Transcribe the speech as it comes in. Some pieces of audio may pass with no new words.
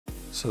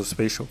So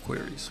spatial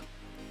queries.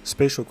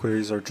 Spatial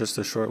queries are just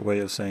a short way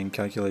of saying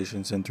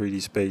calculations in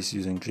 3D space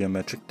using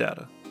geometric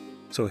data.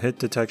 So hit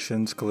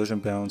detections, collision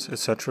bounds,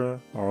 etc.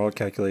 are all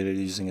calculated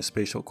using a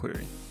spatial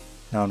query.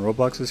 Now in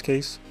Roblox's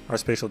case, our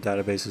spatial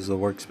database is the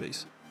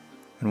workspace.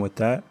 And with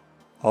that,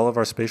 all of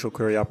our spatial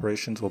query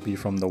operations will be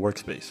from the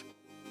workspace.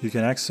 You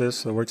can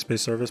access the workspace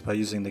service by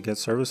using the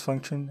getService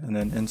function and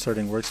then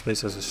inserting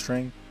workspace as a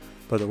string,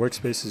 but the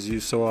workspace is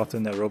used so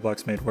often that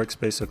Roblox made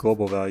workspace a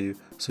global value,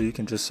 so you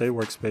can just say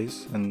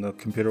workspace and the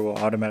computer will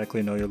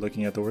automatically know you're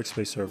looking at the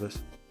workspace service.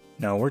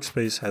 Now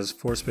workspace has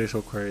 4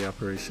 spatial query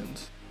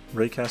operations: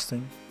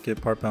 raycasting,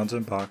 get part bounds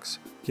in box,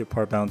 get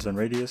part bounds in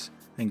radius,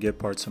 and get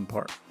parts in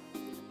part.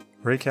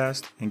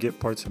 Raycast and get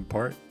parts in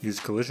part use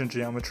collision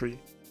geometry,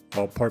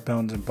 while part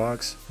bounds in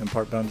box and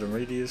part bounds in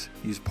radius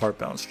use part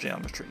bounds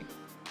geometry.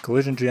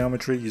 Collision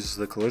geometry uses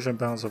the collision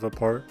bounds of a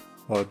part,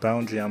 while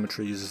bound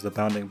geometry uses the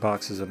bounding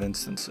boxes of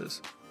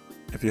instances.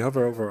 If you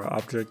hover over an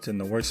object in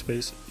the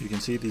workspace, you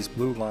can see these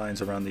blue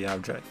lines around the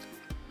object.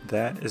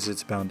 That is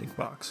its bounding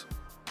box.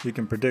 You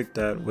can predict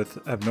that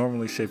with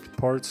abnormally shaped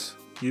parts,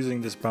 using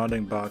this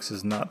bounding box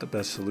is not the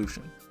best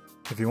solution.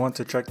 If you want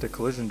to check the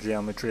collision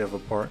geometry of a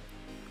part,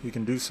 you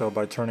can do so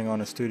by turning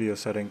on a studio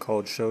setting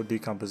called Show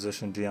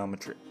Decomposition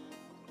Geometry.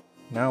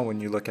 Now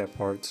when you look at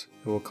parts,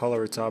 it will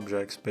color its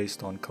objects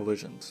based on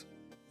collisions.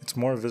 It's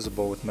more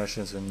visible with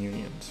meshes and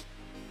unions.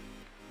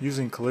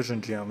 Using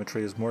collision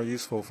geometry is more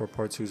useful for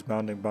parts whose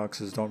bounding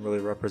boxes don't really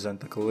represent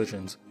the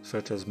collisions,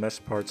 such as mesh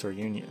parts or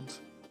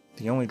unions.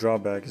 The only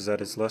drawback is that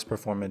it's less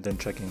performant than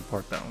checking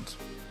part bounds.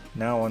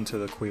 Now onto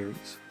the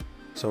queries.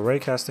 So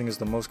raycasting is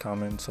the most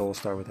common, so we'll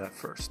start with that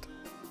first.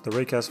 The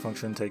raycast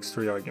function takes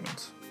 3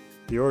 arguments.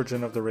 The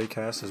origin of the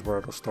raycast is where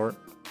it'll start.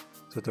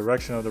 The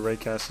direction of the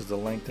raycast is the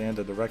length and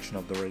the direction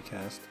of the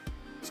raycast.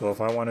 So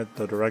if I wanted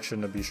the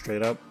direction to be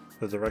straight up,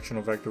 the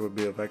directional vector would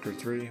be a vector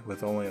 3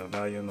 with only a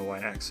value in the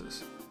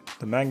y-axis.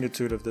 The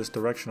magnitude of this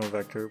directional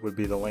vector would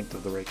be the length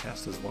of the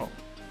raycast as well.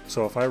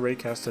 So if I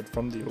raycasted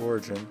from the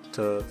origin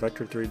to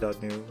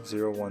vector3.new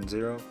 0, 1,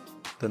 0,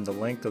 then the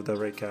length of the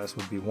raycast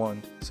would be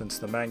 1, since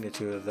the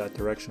magnitude of that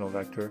directional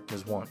vector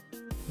is 1.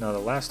 Now the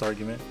last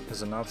argument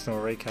is an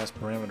optional raycast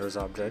parameters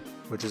object,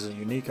 which is a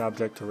unique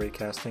object to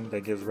raycasting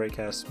that gives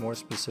raycasts more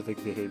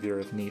specific behavior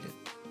if needed.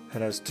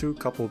 It has 2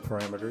 coupled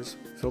parameters,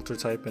 filter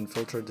type and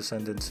filter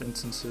descendants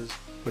instances,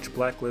 which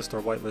blacklist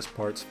or whitelist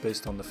parts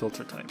based on the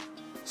filter type.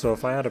 So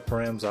if I had a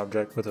params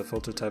object with a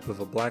filter type of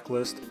a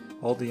blacklist,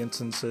 all the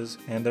instances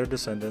and their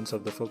descendants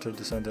of the filter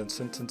descendants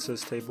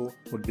instances table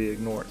would be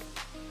ignored.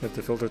 If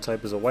the filter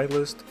type is a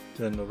whitelist,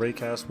 then the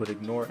raycast would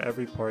ignore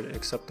every part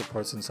except the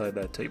parts inside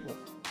that table.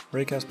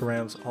 Raycast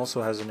params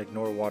also has an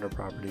ignore water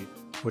property,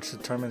 which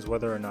determines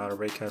whether or not a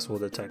raycast will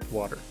detect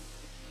water.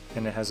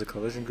 And it has a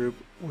collision group,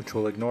 which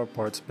will ignore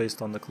parts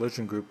based on the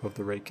collision group of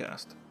the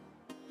raycast.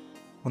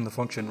 When the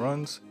function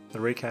runs, the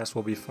raycast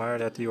will be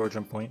fired at the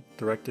origin point,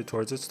 directed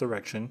towards its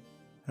direction,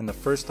 and the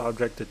first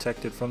object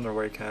detected from the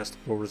raycast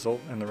will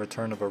result in the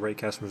return of a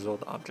raycast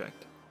result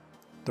object.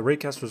 The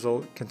raycast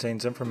result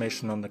contains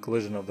information on the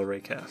collision of the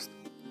raycast.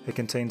 It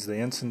contains the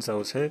instance that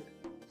was hit,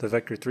 the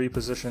vector 3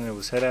 position it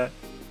was hit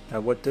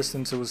at what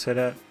distance it was hit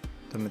at,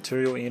 the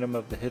material enum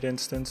of the hit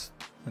instance,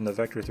 and the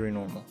vector 3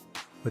 normal.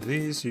 With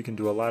these, you can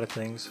do a lot of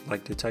things,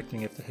 like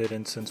detecting if the hit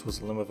instance was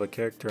a limb of a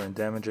character and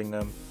damaging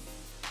them,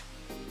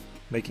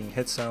 making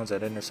hit sounds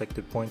at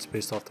intersected points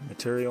based off the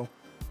material,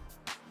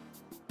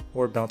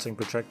 or bouncing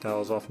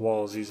projectiles off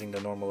walls using the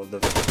normal of the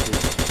vector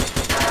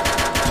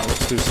 3. Now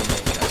let's do some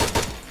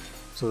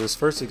raycasting. So this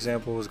first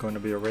example is going to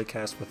be a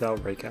raycast without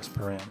raycast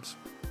params.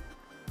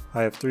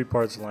 I have 3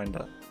 parts lined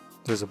up.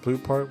 There's a blue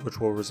part which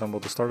will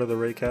resemble the start of the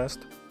raycast,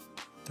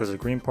 there's a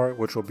green part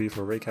which will be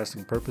for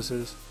raycasting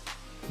purposes,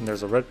 and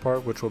there's a red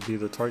part which will be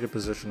the target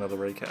position of the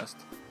raycast.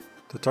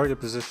 The target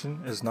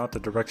position is not the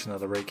direction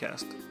of the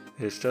raycast,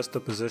 it is just the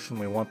position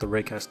we want the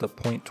raycast to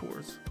point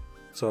towards.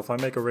 So if I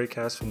make a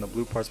raycast from the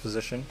blue part's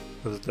position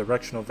with a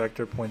directional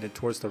vector pointed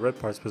towards the red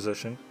part's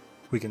position,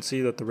 we can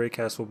see that the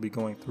raycast will be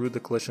going through the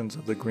collisions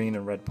of the green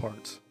and red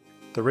parts.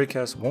 The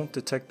raycast won't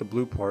detect the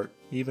blue part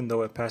even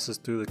though it passes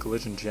through the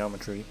collision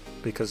geometry,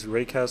 because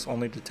raycasts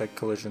only detect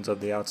collisions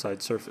of the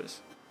outside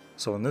surface.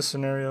 So in this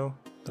scenario,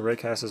 the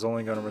raycast is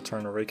only going to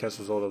return a raycast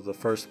result of the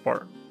first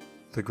part,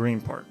 the green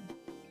part.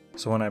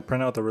 So when I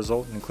print out the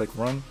result and click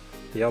run,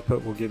 the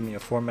output will give me a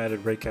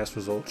formatted raycast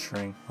result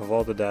string of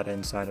all the data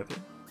inside of it.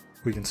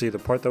 We can see the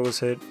part that was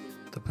hit,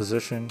 the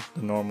position,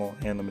 the normal,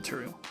 and the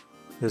material.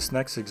 This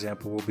next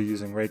example will be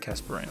using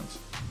raycast params.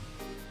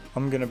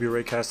 I'm going to be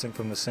raycasting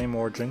from the same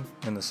origin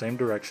in the same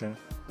direction,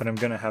 but I'm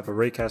going to have a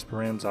raycast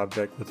params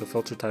object with a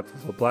filter type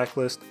of a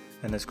blacklist,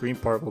 and this green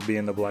part will be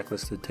in the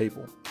blacklisted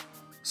table.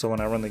 So when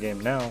I run the game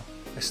now,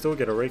 I still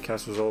get a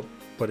raycast result,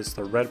 but it's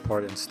the red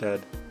part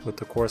instead with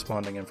the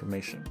corresponding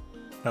information.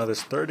 Now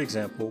this third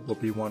example will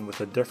be one with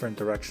a different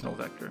directional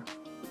vector.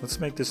 Let's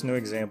make this new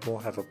example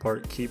have a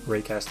part keep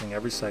raycasting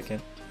every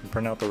second and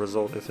print out the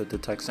result if it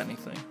detects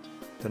anything.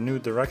 The new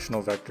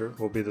directional vector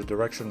will be the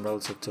direction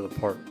relative to the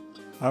part.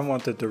 I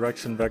want the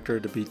direction vector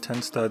to be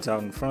 10 studs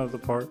out in front of the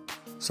part,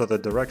 So the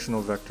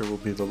directional vector will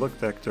be the look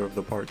vector of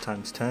the part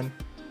times 10.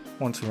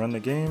 Once we run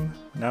the game,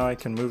 now I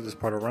can move this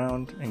part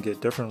around and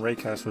get different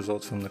raycast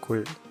results from the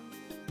query.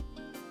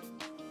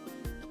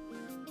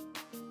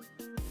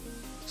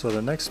 So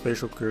the next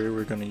spatial query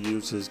we're going to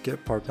use is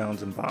get part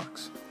bounds in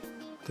box.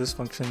 This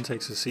function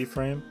takes a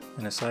C-frame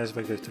and a size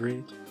vector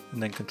 3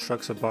 and then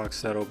constructs a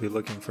box that will be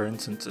looking for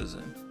instances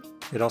in.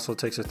 It also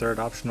takes a third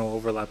optional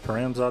overlap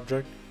params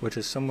object, which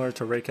is similar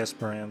to raycast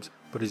params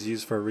but is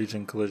used for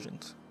region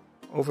collisions.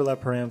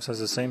 Overlap params has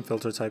the same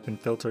filter type and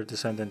filter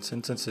descendants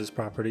instances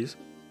properties,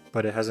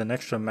 but it has an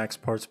extra max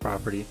parts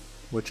property,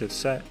 which if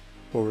set,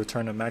 will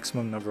return a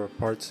maximum number of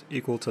parts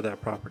equal to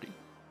that property.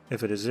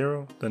 If it is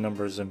 0, the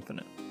number is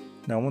infinite.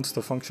 Now once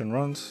the function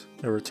runs,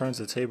 it returns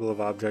a table of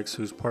objects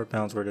whose part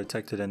bounds were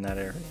detected in that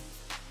area.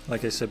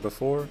 Like I said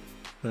before,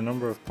 the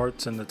number of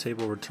parts in the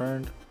table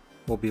returned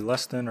will be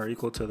less than or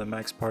equal to the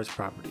max parts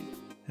property,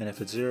 and if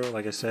it's 0,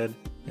 like I said,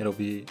 it'll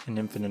be an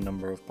infinite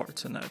number of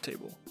parts in that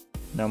table.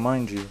 Now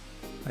mind you,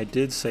 I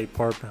did say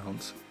part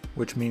bounds,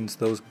 which means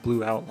those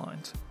blue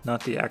outlines,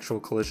 not the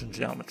actual collision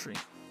geometry.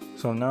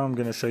 So now I'm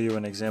going to show you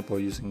an example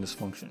using this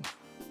function.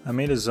 I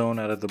made a zone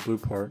out of the blue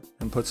part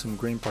and put some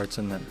green parts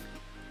in there.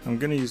 I'm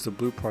going to use the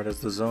blue part as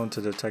the zone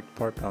to detect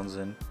part bounds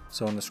in,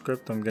 so in the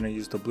script I'm going to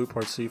use the blue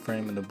part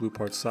C-frame and the blue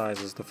part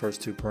size as the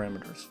first two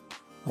parameters.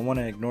 I want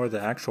to ignore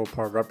the actual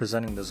part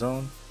representing the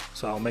zone,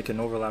 so I'll make an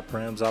overlap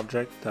params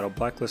object that'll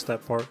blacklist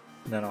that part,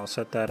 and then I'll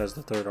set that as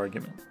the third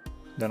argument.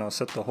 Then I'll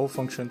set the whole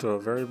function to a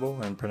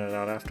variable and print it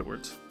out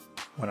afterwards.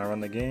 When I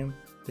run the game,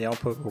 the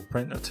output will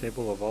print a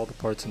table of all the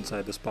parts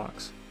inside this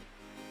box.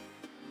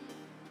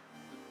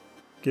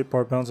 Get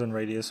part bounds and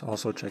radius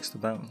also checks the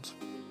bounds.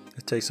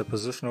 It takes a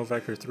positional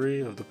vector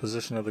 3 of the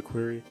position of the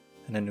query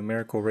and a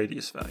numerical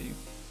radius value.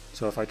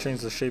 So if I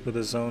change the shape of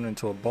the zone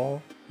into a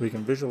ball, we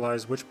can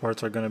visualize which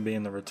parts are going to be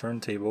in the return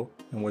table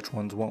and which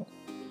ones won't.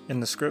 In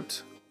the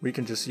script, we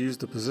can just use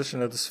the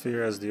position of the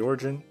sphere as the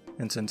origin,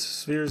 and since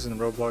spheres in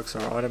Roblox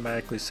are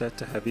automatically set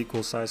to have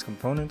equal size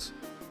components,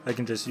 I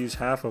can just use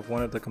half of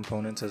one of the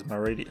components as my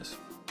radius.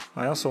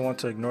 I also want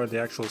to ignore the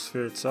actual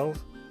sphere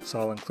itself, so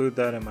I'll include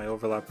that in my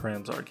overlap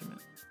params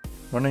argument.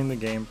 Running the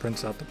game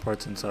prints out the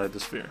parts inside the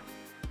sphere.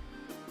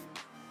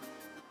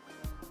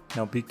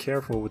 Now be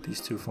careful with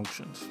these two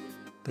functions.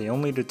 They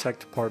only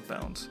detect part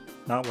bounds,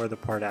 not where the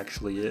part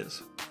actually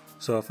is.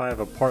 So if I have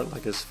a part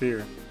like a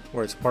sphere,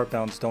 where its part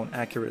bounds don't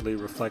accurately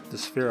reflect the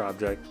sphere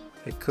object,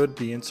 it could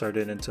be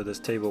inserted into this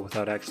table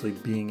without actually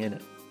being in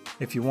it.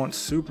 If you want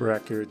super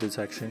accurate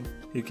detection,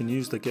 you can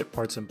use the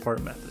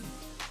getPartsInPart method.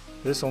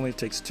 This only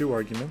takes two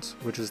arguments,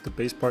 which is the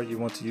base part you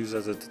want to use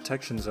as a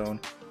detection zone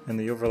and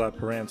the overlap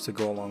params to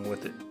go along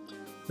with it.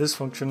 This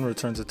function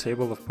returns a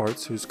table of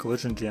parts whose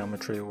collision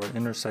geometry were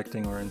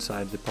intersecting or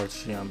inside the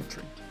part's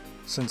geometry.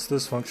 Since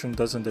this function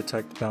doesn't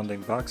detect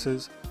bounding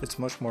boxes, it's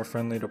much more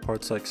friendly to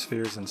parts like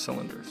spheres and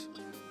cylinders.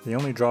 The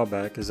only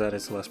drawback is that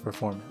it's less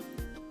performant.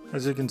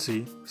 As you can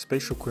see,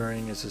 spatial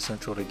querying is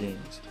essential to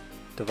games.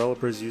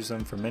 Developers use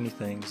them for many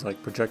things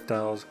like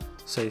projectiles,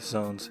 safe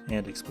zones,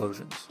 and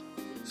explosions.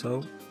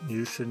 So,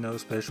 you should know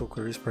spatial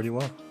queries pretty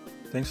well.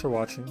 Thanks for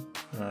watching,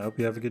 and I hope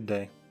you have a good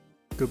day.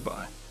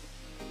 Goodbye.